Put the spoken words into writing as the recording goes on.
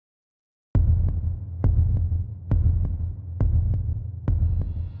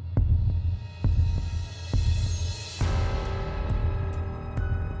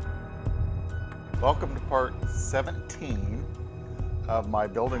Welcome to part 17 of my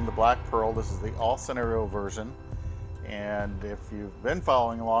Building the Black Pearl. This is the all scenario version, and if you've been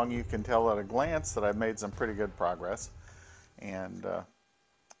following along, you can tell at a glance that I've made some pretty good progress, and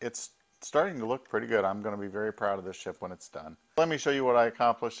it's starting to look pretty good. I'm going to be very proud of this ship when it's done. Let me show you what I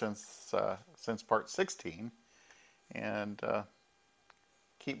accomplished since part 16 and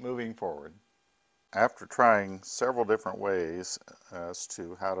keep moving forward. After trying several different ways as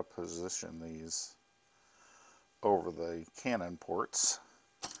to how to position these over the cannon ports,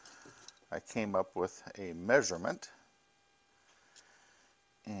 I came up with a measurement,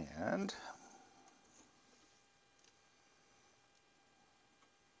 and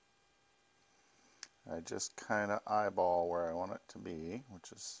I just kind of eyeball where I want it to be,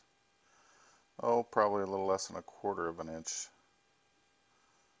 which is, probably a little less than 1/4 of an inch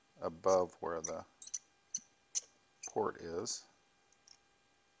above where the port is.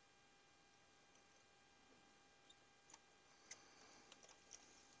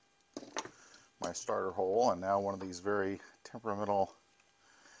 My starter hole, and now one of these very temperamental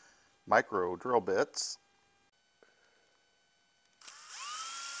micro drill bits.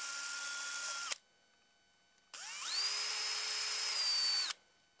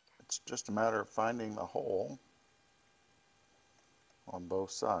 It's just a matter of finding the hole on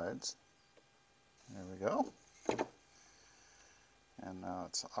both sides. There we go. And now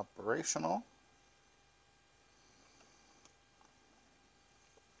it's operational.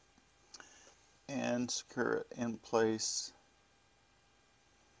 And secure it in place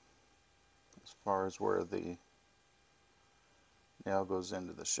as far as where the nail goes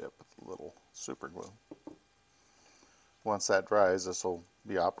into the ship with a little super glue. Once that dries, this will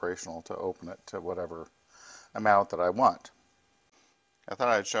be operational to open it to whatever amount that I want. I thought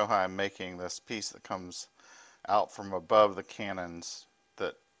I'd show how I'm making this piece that comes out from above the cannons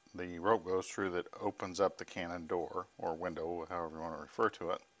that the rope goes through, that opens up the cannon door or window, however you want to refer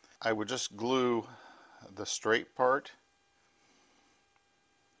to it. I would just glue the straight part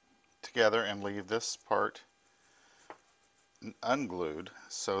together and leave this part unglued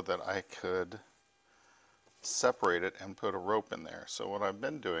so that I could separate it and put a rope in there. So what I've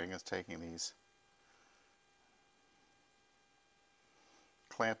been doing is taking these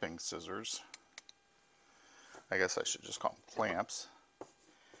clamping scissors, I guess I should just call them clamps,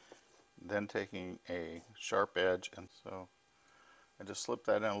 then taking a sharp edge, and so I just slip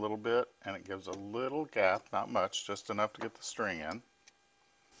that in a little bit, and it gives a little gap, not much, just enough to get the string in.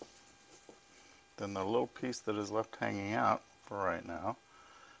 Then the little piece that is left hanging out for right now,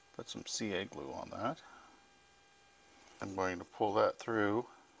 put some CA glue on that. I'm going to pull that through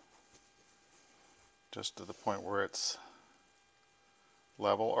just to the point where it's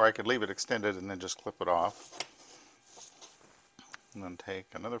level, or I could leave it extended and then just clip it off. And then take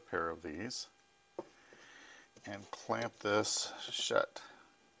another pair of these and clamp this shut.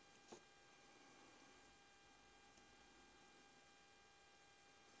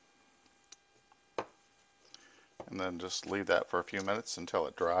 And then just leave that for a few minutes until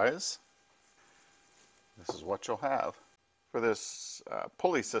it dries. This is what you'll have. For this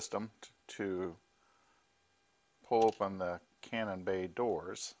pulley system to pull open the cannon bay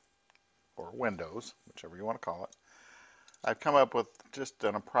doors, or windows, whichever you want to call it, I've come up with just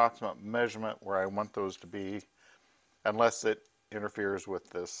an approximate measurement where I want those to be, unless it interferes with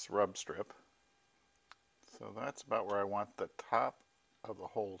this rub strip. So that's about where I want the top of the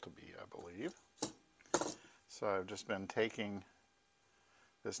hole to be, I believe. So I've just been taking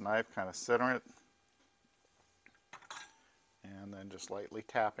this knife, kind of centering it, and then just lightly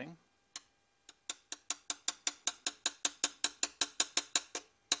tapping.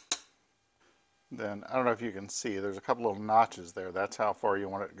 Then, I don't know if you can see, there's a couple little notches there. That's how far you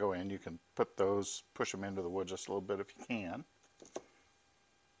want it to go in. You can put those, push them into the wood just a little bit if you can.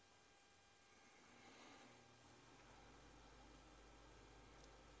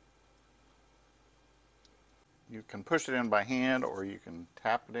 You can push it in by hand, or you can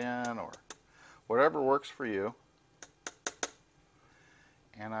tap it in, or whatever works for you.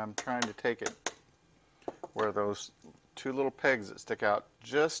 And I'm trying to take it where those two little pegs that stick out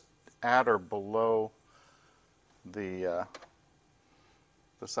just at or below the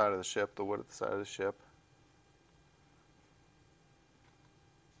side of the ship, the wood at the side of the ship.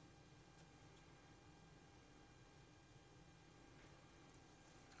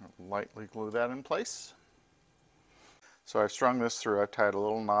 I'll lightly glue that in place. So I've strung this through. I've tied a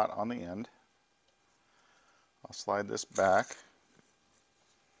little knot on the end. I'll slide this back,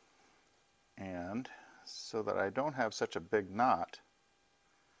 and so that I don't have such a big knot,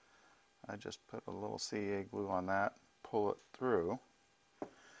 I just put a little CA glue on that, pull it through,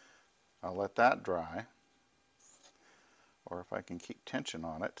 I'll let that dry, or if I can keep tension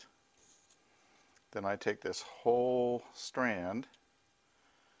on it, then I take this whole strand.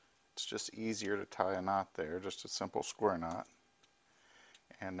 It's just easier to tie a knot there, just a simple square knot.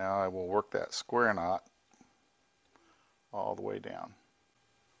 And now I will work that square knot all the way down.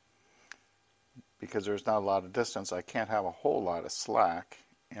 Because there's not a lot of distance, I can't have a whole lot of slack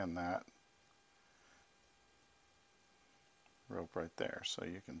in that rope right there. So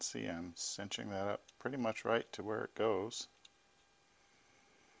you can see I'm cinching that up pretty much right to where it goes.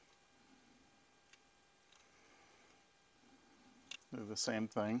 Do the same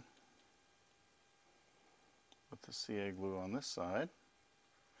thing with the CA glue on this side.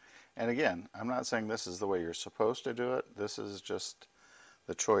 And again, I'm not saying this is the way you're supposed to do it. This is just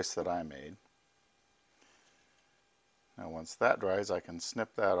the choice that I made. Now once that dries, I can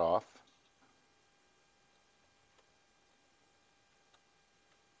snip that off.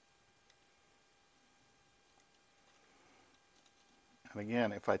 And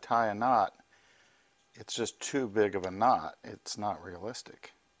again, if I tie a knot, it's just too big of a knot. It's not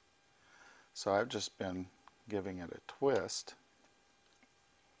realistic. So I've just been giving it a twist.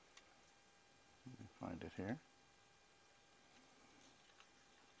 Let me find it here.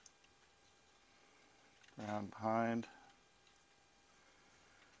 Around behind.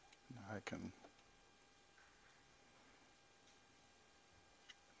 Now I can,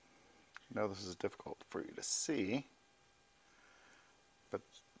 I know this is difficult for you to see, but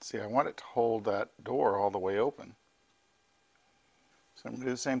see, I want it to hold that door all the way open. So I'm going to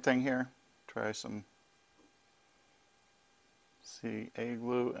do the same thing here. Try some CA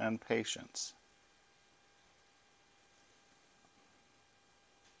glue and patience.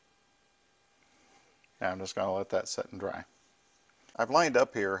 Yeah, I'm just going to let that set and dry. I've lined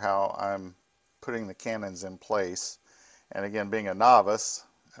up here how I'm putting the cannons in place. And again, being a novice,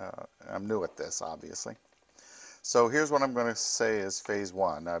 I'm new at this, obviously. So here's what I'm going to say is phase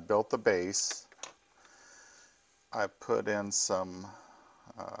one. I built the base. I put in some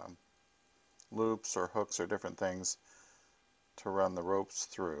loops or hooks or different things to run the ropes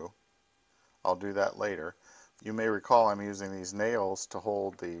through. I'll do that later. You may recall I'm using these nails to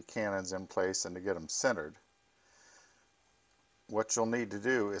hold the cannons in place and to get them centered. What you'll need to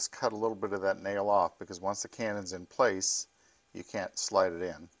do is cut a little bit of that nail off, because once the cannon's in place, you can't slide it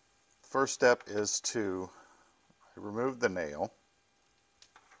in. First step is to remove the nail.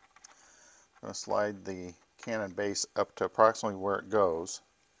 I'm going to slide the cannon base up to approximately where it goes.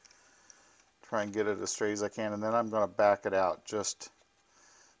 Try and get it as straight as I can, and then I'm going to back it out just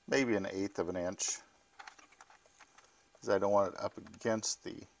maybe 1/8 of an inch, because I don't want it up against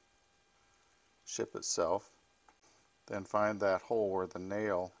the ship itself. Then find that hole where the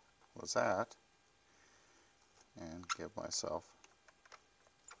nail was at and give myself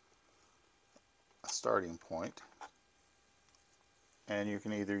a starting point. And you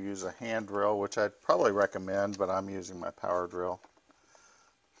can either use a hand drill, which I'd probably recommend, but I'm using my power drill.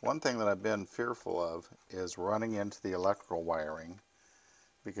 One thing that I've been fearful of is running into the electrical wiring,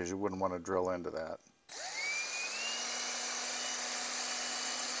 because you wouldn't want to drill into that.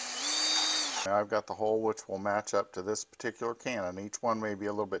 Now I've got the hole which will match up to this particular cannon. Each one may be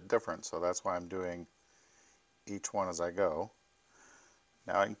a little bit different, so that's why I'm doing each one as I go.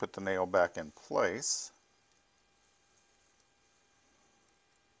 Now I can put the nail back in place.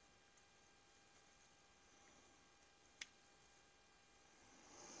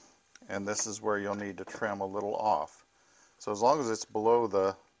 And this is where you'll need to trim a little off. So as long as it's below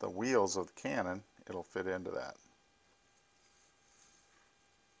the wheels of the cannon, it'll fit into that.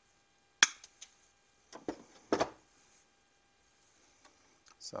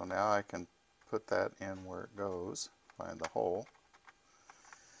 So now I can put that in where it goes, find the hole.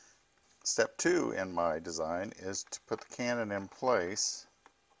 Step 2 in my design is to put the cannon in place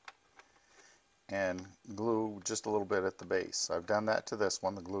and glue just a little bit at the base. I've done that to this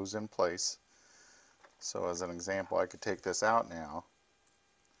one, the glue's in place. So as an example, I could take this out now,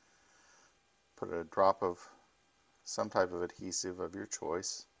 put a drop of some type of adhesive of your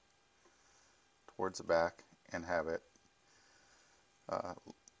choice towards the back and have it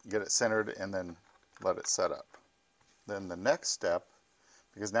get it centered and then let it set up. Then the next step,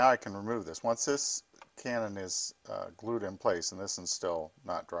 because now I can remove this. Once this cannon is glued in place, and this one's still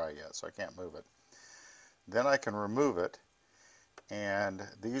not dry yet, so I can't move it, then I can remove it, and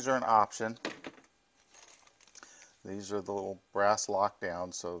these are an option. These are the little brass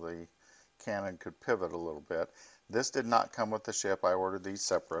lockdowns so the cannon could pivot a little bit. This did not come with the ship. I ordered these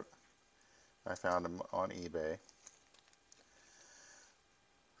separate. I found them on eBay.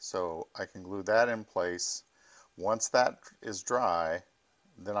 So I can glue that in place. Once that is dry,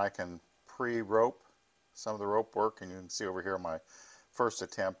 then I can pre-rope some of the rope work, and you can see over here my first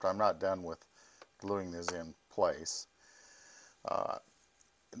attempt. I'm not done with gluing this in place.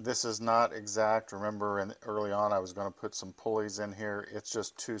 This is not exact. Remember, early on I was going to put some pulleys in here. It's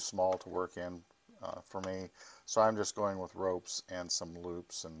just too small to work in for me, so I'm just going with ropes and some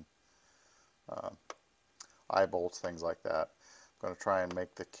loops and eye bolts, things like that. I'm going to try and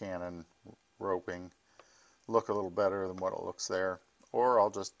make the Canon roping look a little better than what it looks there, or I'll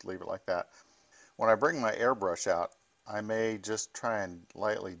just leave it like that. When I bring my airbrush out, I may just try and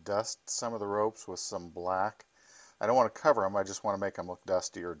lightly dust some of the ropes with some black. I don't want to cover them, I just want to make them look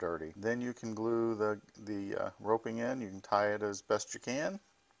dusty or dirty. Then you can glue the roping in. You can tie it as best you can,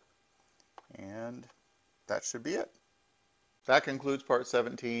 and that should be it. That concludes part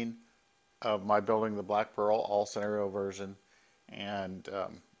 17 of my building the Black Pearl all scenario version, and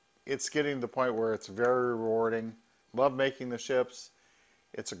it's getting to the point where it's very rewarding. Love making the ships.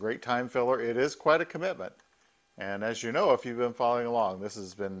 It's a great time filler. It is quite a commitment, and as you know, if you've been following along, this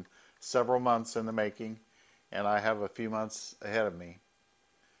has been several months in the making, and I have a few months ahead of me.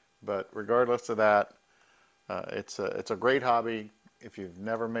 But regardless of that, it's a great hobby. If you've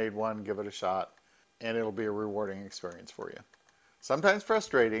never made one, give it a shot, and it'll be a rewarding experience for you. Sometimes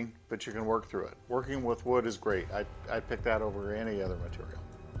frustrating, but you can work through it. Working with wood is great. I pick that over any other material.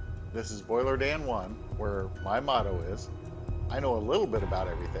 This is Boiler Dan 1, where my motto is, I know a little bit about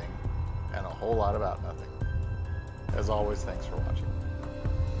everything and a whole lot about nothing. As always, thanks for watching.